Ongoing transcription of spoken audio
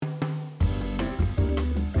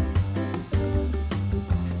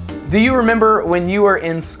Do you remember when you were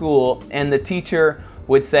in school and the teacher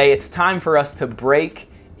would say, it's time for us to break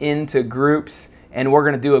into groups and we're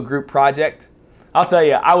going to do a group project? I'll tell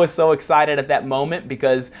you, I was so excited at that moment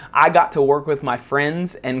because I got to work with my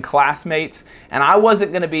friends and classmates, and I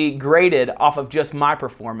wasn't going to be graded off of just my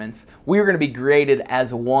performance. We were going to be graded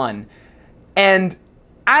as one. And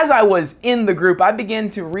as I was in the group, I began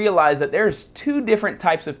to realize that there's two different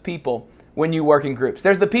types of people when you work in groups.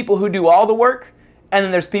 There's the people who do all the work, and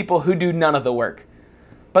then there's people who do none of the work.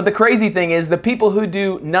 But the crazy thing is the people who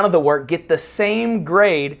do none of the work get the same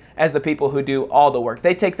grade as the people who do all the work.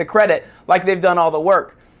 They take the credit like they've done all the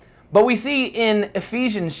work. But we see in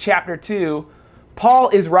Ephesians chapter 2, Paul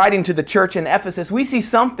is writing to the church in Ephesus. We see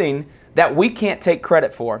something that we can't take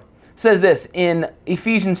credit for. It says this in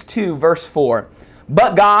Ephesians 2 verse 4,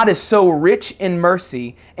 "But God is so rich in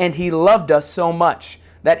mercy, and He loved us so much,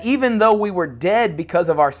 that even though we were dead because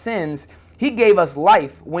of our sins, He gave us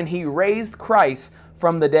life when He raised Christ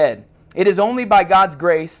from the dead. It is only by God's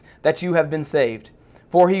grace that you have been saved.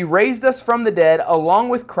 For He raised us from the dead along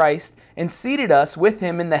with Christ and seated us with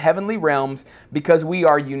Him in the heavenly realms because we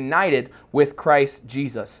are united with Christ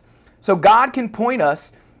Jesus." So God can point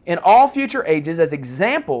us in all future ages as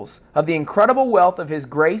examples of the incredible wealth of His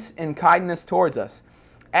grace and kindness towards us,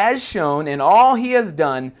 as shown in all He has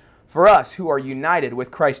done for us who are united with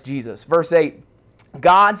Christ Jesus. Verse 8,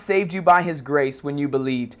 "God saved you by His grace when you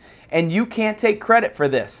believed, and you can't take credit for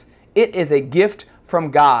this. It is a gift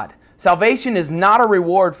from God. Salvation is not a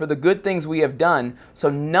reward for the good things we have done, so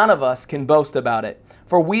none of us can boast about it.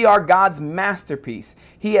 For we are God's masterpiece.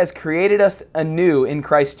 He has created us anew in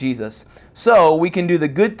Christ Jesus, so we can do the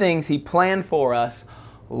good things He planned for us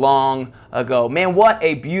long ago." Man, what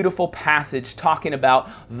a beautiful passage talking about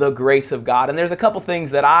the grace of God. And there's a couple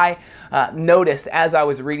things that I noticed as I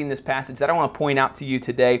was reading this passage that I want to point out to you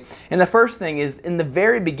today. And the first thing is, in the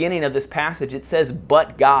very beginning of this passage, it says,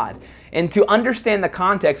 "But God." And to understand the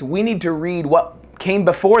context, we need to read what came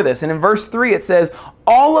before this. And in verse 3, it says,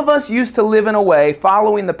 "All of us used to live in a way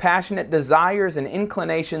following the passionate desires and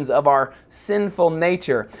inclinations of our sinful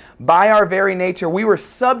nature. By our very nature, we were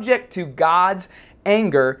subject to God's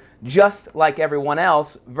anger just like everyone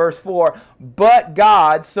else." Verse 4, "But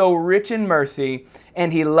God, so rich in mercy,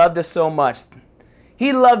 and He loved us so much."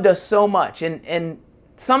 He loved us so much. And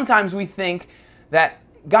sometimes we think that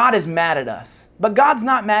God is mad at us. But God's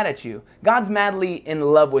not mad at you. God's madly in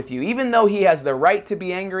love with you. Even though He has the right to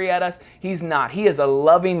be angry at us, He's not. He is a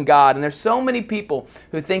loving God. And there's so many people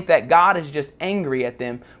who think that God is just angry at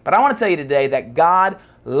them. But I want to tell you today that God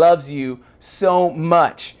loves you so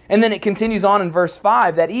much. And then it continues on in verse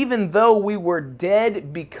 5 that even though we were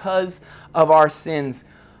dead because of our sins,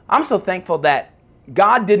 I'm so thankful that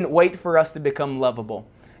God didn't wait for us to become lovable.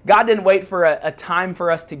 God didn't wait for a time for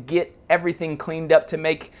us to get everything cleaned up, to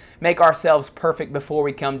make ourselves perfect before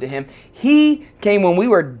we come to Him. He came when we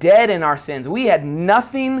were dead in our sins. We had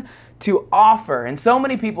nothing to offer. And so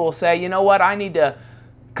many people will say, you know what, I need to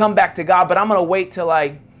come back to God, but I'm going to wait till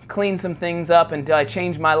I clean some things up, until I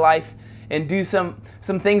change my life and do some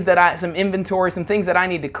things some inventory, some things that I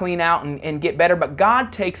need to clean out and get better. But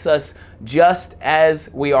God takes us just as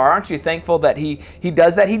we are. Aren't you thankful that He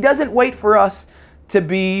does that? He doesn't wait for us to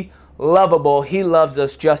be lovable. He loves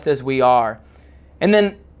us just as we are. And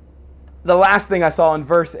then the last thing I saw in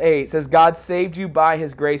verse 8 says, "God saved you by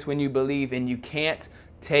His grace when you believe, and you can't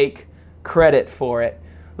take credit for it."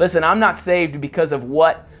 Listen, I'm not saved because of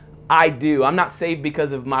what I do. I'm not saved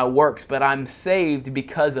because of my works, but I'm saved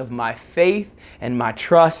because of my faith and my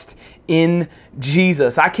trust in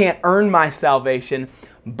Jesus. I can't earn my salvation,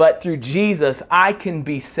 but through Jesus, I can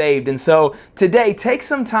be saved. And so today, take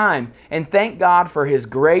some time and thank God for His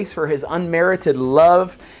grace, for His unmerited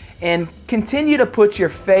love, and continue to put your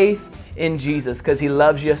faith in Jesus because He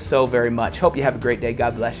loves you so very much. Hope you have a great day.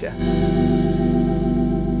 God bless you.